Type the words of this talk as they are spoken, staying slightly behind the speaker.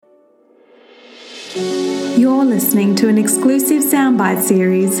You're listening to an exclusive soundbite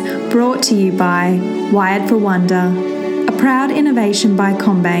series brought to you by Wired for Wonder, a proud innovation by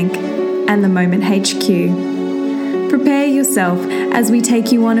CommBank and the Moment HQ. Prepare yourself as we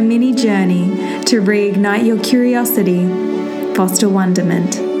take you on a mini journey to reignite your curiosity, foster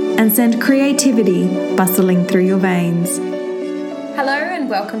wonderment, and send creativity bustling through your veins. Hello and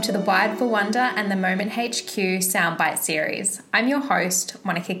welcome to the Wired for Wonder and the Moment HQ soundbite series. I'm your host,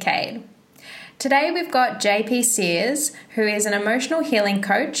 Monica Cade. Today we've got JP Sears, who is an emotional healing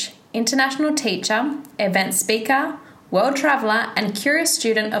coach, international teacher, event speaker, world traveller, and curious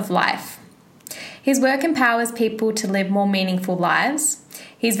student of life. His work empowers people to live more meaningful lives.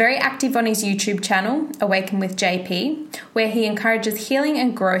 He's very active on his YouTube channel, Awaken with JP, where he encourages healing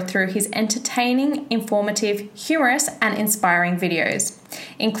and growth through his entertaining, informative, humorous, and inspiring videos,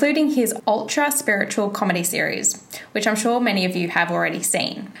 including his ultra spiritual comedy series, which I'm sure many of you have already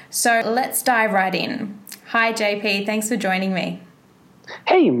seen. So let's dive right in. Hi, JP. Thanks for joining me.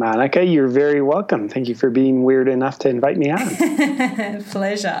 Hey, Monica. You're very welcome. Thank you for being weird enough to invite me on.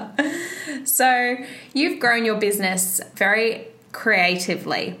 Pleasure. So you've grown your business very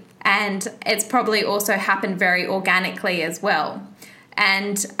creatively, and it's probably also happened very organically as well.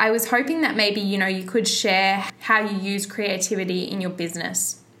 And I was hoping that maybe, you could share how you use creativity in your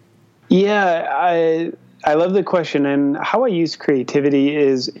business. Yeah, I love the question. And how I use creativity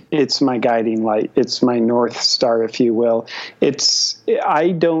is it's my guiding light. It's my North Star, if you will.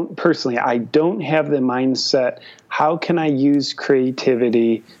 I don't have the mindset, how can I use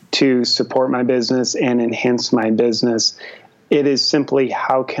creativity to support my business and enhance my business? It is simply,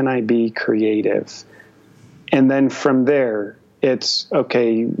 how can I be creative? And then from there, it's,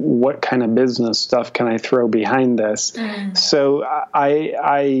 okay, what kind of business stuff can I throw behind this? So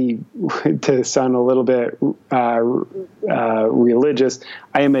I to sound a little bit religious,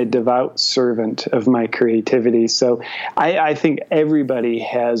 I am a devout servant of my creativity. So I think everybody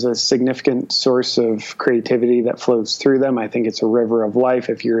has a significant source of creativity that flows through them. I think it's a river of life.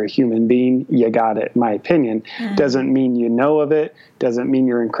 If you're a human being, you got it, in my opinion. Doesn't mean you know of it. Doesn't mean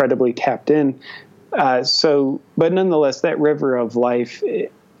you're incredibly tapped in. But nonetheless, that river of life,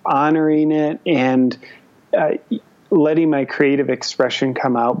 honoring it and letting my creative expression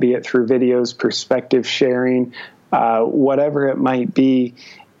come out, be it through videos, perspective sharing, whatever it might be,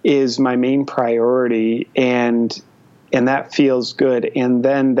 is my main priority, and that feels good. And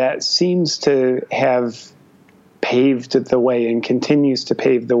then that seems to have paved the way and continues to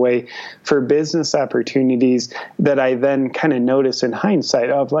pave the way for business opportunities that I then kind of notice in hindsight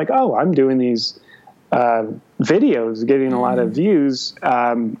of, like, oh, I'm doing these videos, getting a lot of views,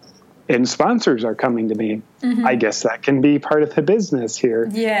 and sponsors are coming to me. I guess that can be part of the business here.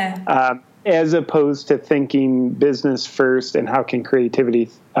 Yeah. As opposed to thinking business first and how can creativity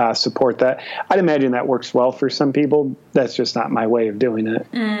support that. I'd imagine that works well for some people. That's just not my way of doing it.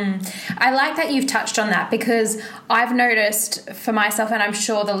 I like that you've touched on that, because I've noticed for myself, and I'm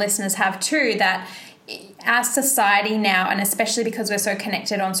sure the listeners have too, that our society now, and especially because we're so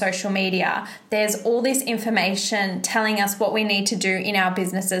connected on social media, there's all this information telling us what we need to do in our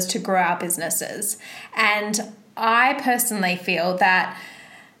businesses to grow our businesses. And I personally feel that,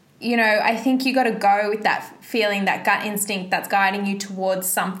 I think you got to go with that feeling, that gut instinct that's guiding you towards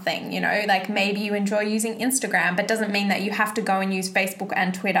something, like maybe you enjoy using Instagram, but doesn't mean that you have to go and use Facebook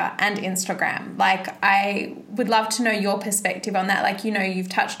and Twitter and Instagram. Like, I would love to know your perspective on that. Like, you've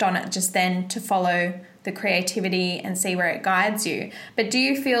touched on it just then, to follow the creativity and see where it guides you. But do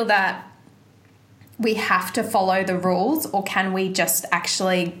you feel that we have to follow the rules, or can we just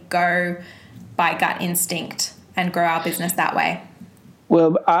actually go by gut instinct and grow our business that way?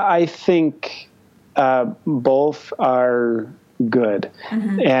 Well, I think both are good.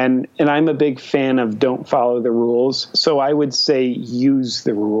 And I'm a big fan of don't follow the rules. So I would say use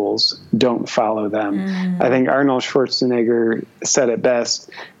the rules, don't follow them. I think Arnold Schwarzenegger said it best: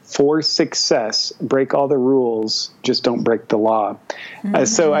 for success, break all the rules, just don't break the law.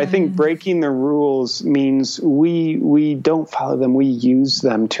 So I think breaking the rules means we don't follow them, we use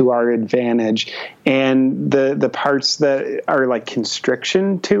them to our advantage. And the parts that are like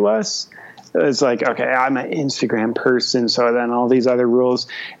constriction to us, it's like, okay, I'm an Instagram person, so then all these other rules,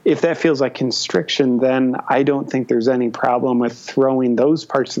 if that feels like constriction, then I don't think there's any problem with throwing those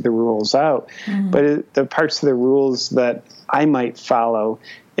parts of the rules out. But the parts of the rules that I might follow,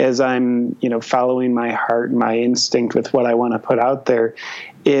 as I'm, following my heart, my instinct with what I want to put out there,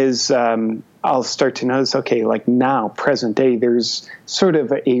 is I'll start to notice, okay, like now, present day, there's sort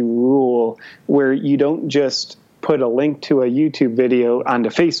of a rule where you don't just put a link to a YouTube video onto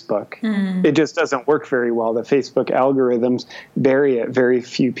Facebook. It just doesn't work very well. The Facebook algorithms bury it. Very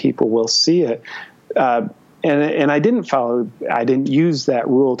few people will see it. and I didn't use that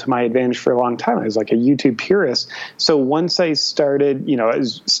rule to my advantage for a long time. I was like a YouTube purist. So once I started, I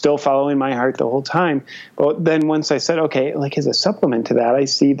was still following my heart the whole time. But then once I said, okay, like as a supplement to that, I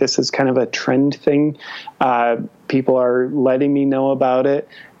see this as kind of a trend thing. People are letting me know about it,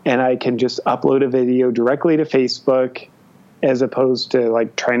 and I can just upload a video directly to Facebook as opposed to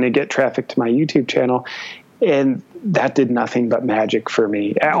like trying to get traffic to my YouTube channel. And that did nothing but magic for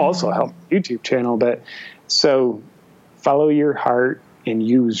me. It also helped the YouTube channel, but so follow your heart and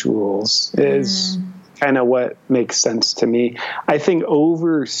use rules is kind of what makes sense to me. I think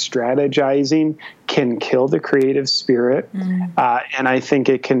over strategizing can kill the creative spirit. And I think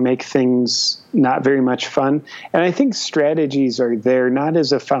it can make things not very much fun. And I think strategies are there not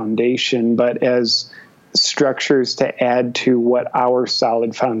as a foundation, but as structures to add to what our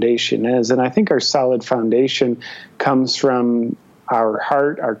solid foundation is. And I think our solid foundation comes from our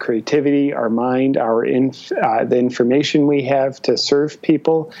heart, our creativity, our mind, the information we have to serve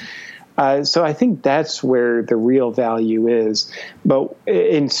people. So I think that's where the real value is. But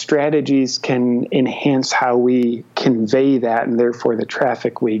in strategies can enhance how we convey that, and therefore the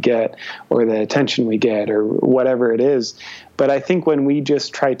traffic we get or the attention we get or whatever it is. But I think when we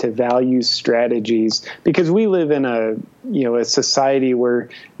just try to value strategies, because we live in a society where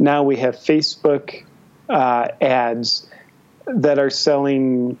now we have Facebook ads that are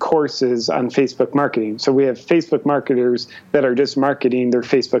selling courses on Facebook marketing. So we have Facebook marketers that are just marketing their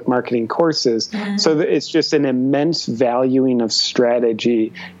Facebook marketing courses. So it's just an immense valuing of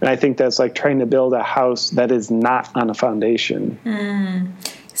strategy. And I think that's like trying to build a house that is not on a foundation.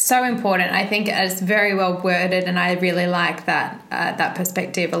 So important. I think it's very well worded, and I really like that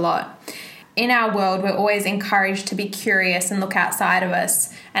perspective a lot. In our world, we're always encouraged to be curious and look outside of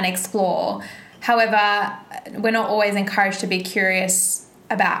us and explore. However, we're not always encouraged to be curious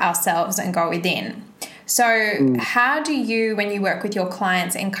about ourselves and go within. So how do you, when you work with your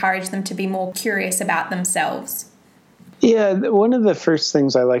clients, encourage them to be more curious about themselves? Yeah, one of the first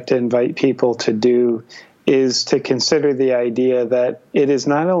things I like to invite people to do is to consider the idea that it is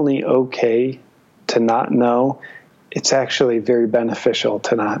not only okay to not know, it's actually very beneficial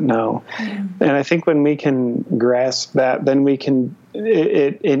to not know. And I think when we can grasp that, then we can,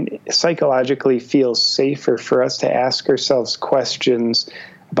 it psychologically feels safer for us to ask ourselves questions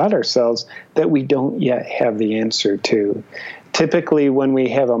about ourselves that we don't yet have the answer to. Typically, when we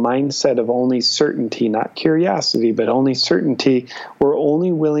have a mindset of only certainty, not curiosity, but only certainty, we're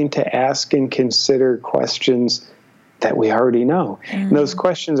only willing to ask and consider questions that we already know. And those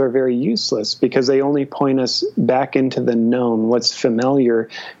questions are very useless because they only point us back into the known, what's familiar.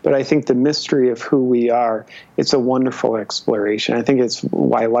 But I think the mystery of who we are, it's a wonderful exploration. I think it's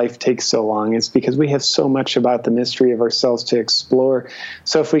why life takes so long. It's because we have so much about the mystery of ourselves to explore.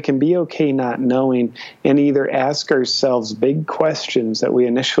 So if we can be okay not knowing and either ask ourselves big questions that we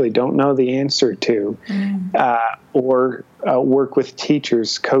initially don't know the answer to, or work with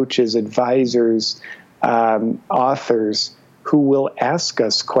teachers, coaches, advisors, authors who will ask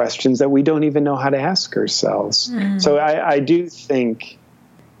us questions that we don't even know how to ask ourselves. So I do think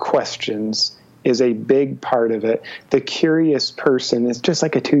questions is a big part of it. The curious person is just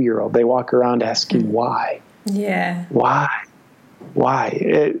like a 2-year-old. They walk around asking why. Yeah. Why?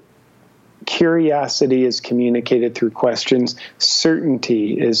 Curiosity is communicated through questions.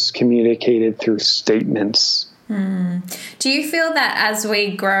 Certainty is communicated through statements. Do you feel that as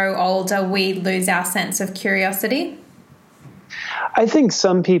we grow older, we lose our sense of curiosity? I think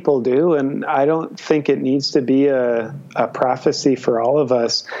some people do, and I don't think it needs to be a prophecy for all of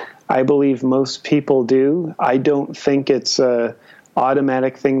us. I believe most people do. I don't think it's a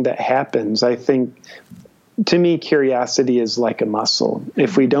automatic thing that happens. I think, to me, curiosity is like a muscle.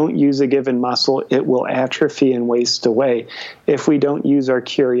 If we don't use a given muscle, it will atrophy and waste away. If we don't use our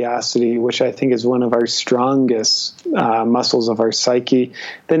curiosity, which I think is one of our strongest muscles of our psyche,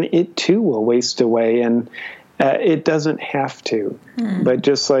 then it too will waste away. And it doesn't have to. But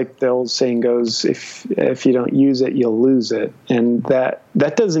just like the old saying goes, if you don't use it, you'll lose it. And that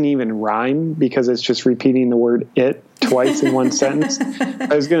doesn't even rhyme because it's just repeating the word it twice in one sentence.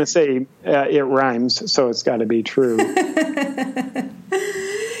 I was going to say it rhymes, so it's got to be true.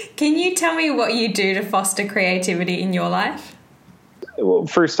 Can you tell me what you do to foster creativity in your life? Well,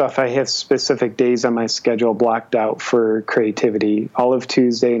 first off, I have specific days on my schedule blocked out for creativity. All of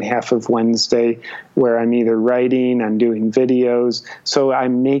Tuesday and half of Wednesday, where I'm either writing, I'm doing videos. So I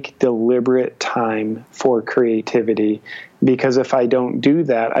make deliberate time for creativity, because if I don't do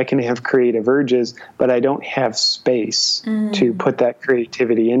that, I can have creative urges, but I don't have space to put that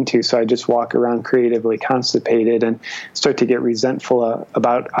creativity into. So I just walk around creatively constipated and start to get resentful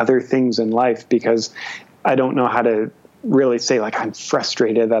about other things in life, because I don't know how to really say, like, I'm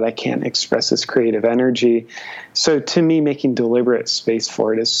frustrated that I can't express this creative energy. So to me, making deliberate space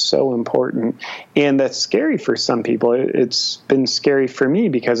for it is so important. And that's scary for some people. It's been scary for me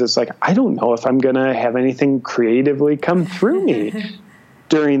because it's like, I don't know if I'm going to have anything creatively come through me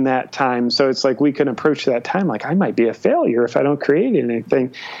during that time. So it's like we can approach that time like I might be a failure if I don't create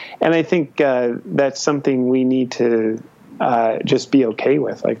anything. And I think that's something we need to just be okay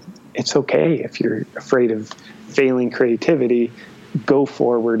with. Like, it's okay if you're afraid of failing creativity, go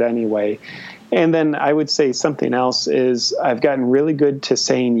forward anyway. And then I would say something else is I've gotten really good to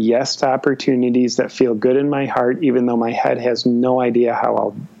saying yes to opportunities that feel good in my heart, even though my head has no idea how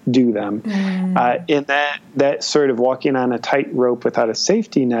I'll do them. And that sort of walking on a tightrope without a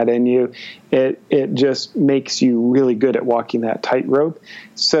safety net in you, it just makes you really good at walking that tightrope.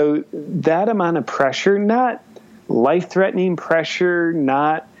 So that amount of pressure, not life-threatening pressure,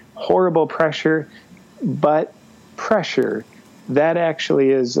 not horrible pressure, but pressure, that actually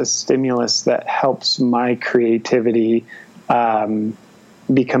is a stimulus that helps my creativity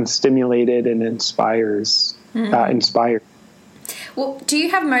become stimulated and inspired. Well, do you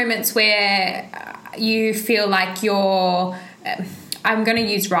have moments where you feel like you're, I'm going to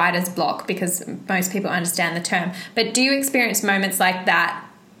use writer's block because most people understand the term, but do you experience moments like that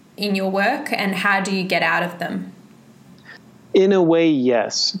in your work, and how do you get out of them? In a way,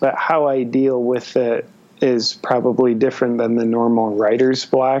 yes, but how I deal with it is probably different than the normal writer's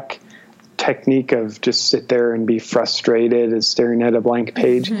block technique of just sit there and be frustrated and staring at a blank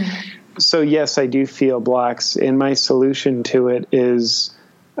page. So yes, I do feel blocks, and my solution to it is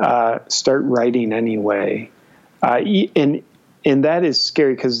start writing anyway. And that is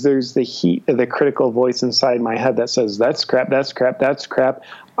scary because there's the heat of the critical voice inside my head that says, that's crap, that's crap, that's crap.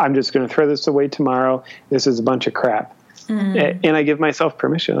 I'm just going to throw this away tomorrow. This is a bunch of crap. And I give myself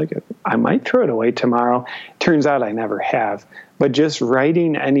permission, like, I might throw it away tomorrow. Turns out I never have. But just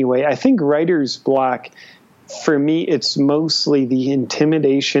writing anyway, I think writer's block, for me, it's mostly the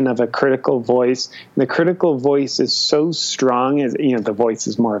intimidation of a critical voice. The critical voice is so strong, as you know, the voice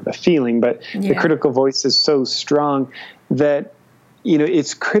is more of a feeling, but the critical voice is so strong that, you know,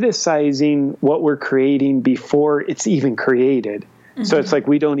 it's criticizing what we're creating before it's even created. So it's like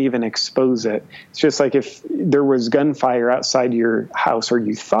we don't even expose it. It's just like if there was gunfire outside your house, or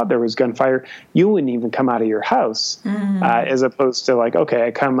you thought there was gunfire, you wouldn't even come out of your house, as opposed to like, okay,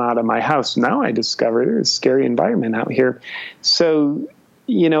 I come out of my house. Now I discover there's a scary environment out here. So,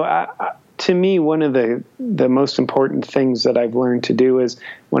 you know, to me, one of the most important things that I've learned to do is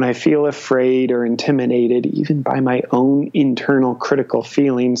when I feel afraid or intimidated, even by my own internal critical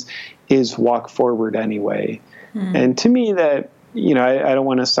feelings, is walk forward anyway. And to me that, you know, I don't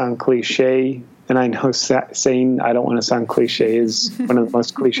want to sound cliche, and I know saying I don't want to sound cliche is one of the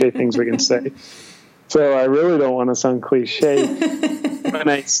most cliche things we can say. So I really don't want to sound cliche when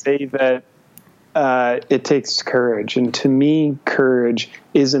I say that it takes courage. And to me, courage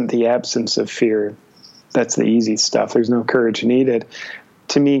isn't the absence of fear. That's the easy stuff. There's no courage needed.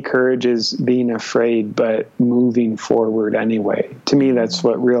 To me, courage is being afraid, but moving forward anyway. To me, that's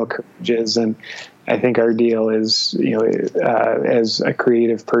what real courage is. And I think our deal is, you know, as a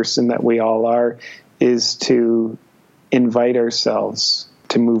creative person that we all are, is to invite ourselves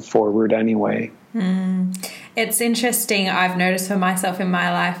to move forward anyway. It's interesting. I've noticed for myself in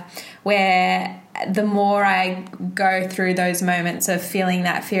my life where the more I go through those moments of feeling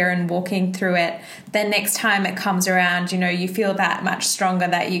that fear and walking through it, the next time it comes around, you know, you feel that much stronger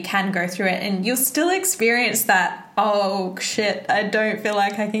that you can go through it, and you'll still experience that, oh shit, I don't feel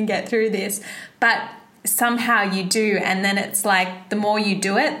like I can get through this. But somehow you do, and then it's like the more you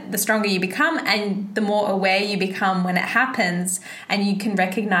do it, the stronger you become, and the more aware you become when it happens, and you can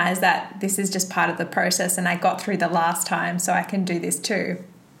recognize that this is just part of the process, and I got through the last time, so I can do this too.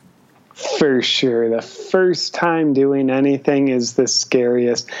 For sure. The first time doing anything is the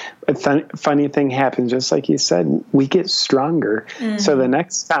scariest. But funny thing happens, just like you said, we get stronger. So the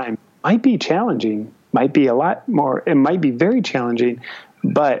next time might be challenging, might be a lot more, it might be very challenging,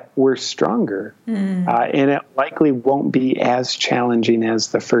 but we're stronger. And it likely won't be as challenging as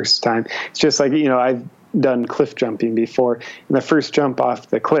the first time. It's just like, you know, I've done cliff jumping before, and the first jump off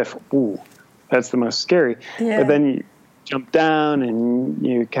the cliff, ooh, that's the most scary. But then you jump down and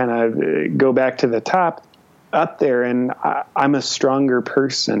you kind of go back to the top up there, and I'm a stronger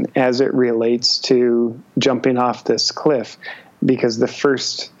person as it relates to jumping off this cliff, because the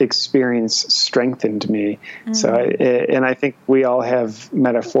first experience strengthened me. So, and I think we all have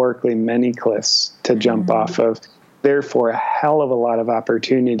metaphorically many cliffs to jump off of. therefore a hell of a lot of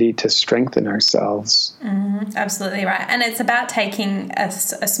opportunity to strengthen ourselves. Absolutely right. And it's about taking a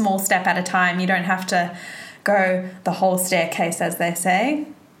small step at a time. You don't have to go the whole staircase, as they say.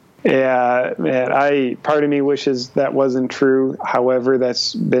 Yeah, man, part of me wishes that wasn't true. However,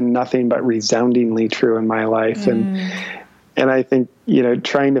 that's been nothing but resoundingly true in my life. And I think,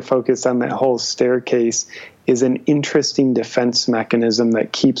 trying to focus on that whole staircase is an interesting defense mechanism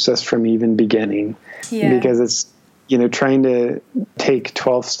that keeps us from even beginning. Yeah. Because it's, trying to take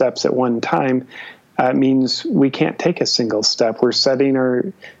 12 steps at one time means we can't take a single step. We're setting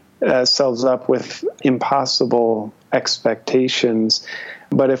ourselves up with impossible expectations.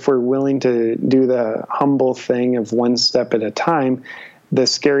 But if we're willing to do the humble thing of one step at a time, the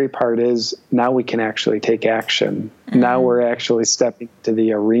scary part is now we can actually take action. Now we're actually stepping to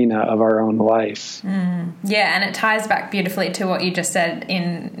the arena of our own life. Yeah, and it ties back beautifully to what you just said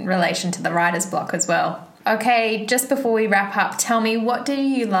in relation to the writer's block as well. Okay, just before we wrap up, tell me, what do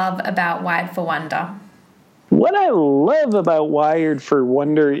you love about Wired for Wonder? What I love about Wired for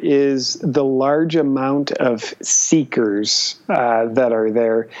Wonder is the large amount of seekers that are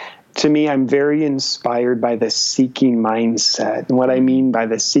there. To me, I'm very inspired by the seeking mindset. And what I mean by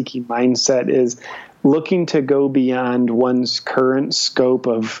the seeking mindset is looking to go beyond one's current scope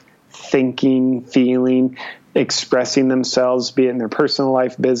of thinking, feeling, expressing themselves, be it in their personal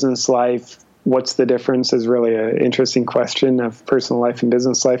life, business life. What's the difference is really an interesting question of personal life and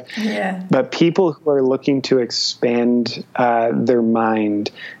business life. Yeah. But people who are looking to expand their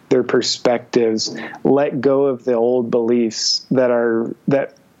mind, their perspectives, let go of the old beliefs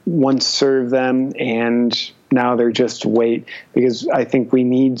that once served them and now they're just weight. Because I think we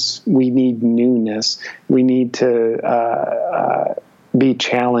need newness. We need to be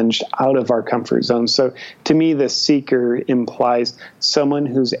challenged out of our comfort zone. So to me, the seeker implies someone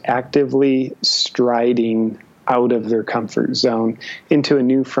who's actively striding out of their comfort zone into a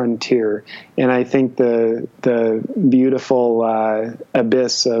new frontier. And I think the beautiful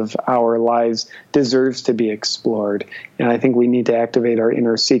abyss of our lives deserves to be explored. And I think we need to activate our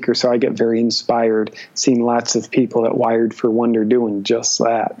inner seeker. So I get very inspired seeing lots of people at Wired for Wonder doing just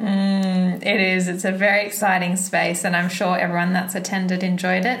that. It is. It's a very exciting space, and I'm sure everyone that's attended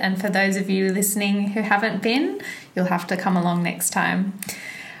enjoyed it. And for those of you listening who haven't been, you'll have to come along next time.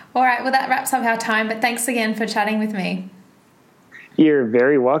 All right, well, that wraps up our time, but thanks again for chatting with me. You're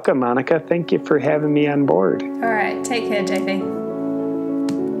very welcome, Monica. Thank you for having me on board. All right, take care, JP.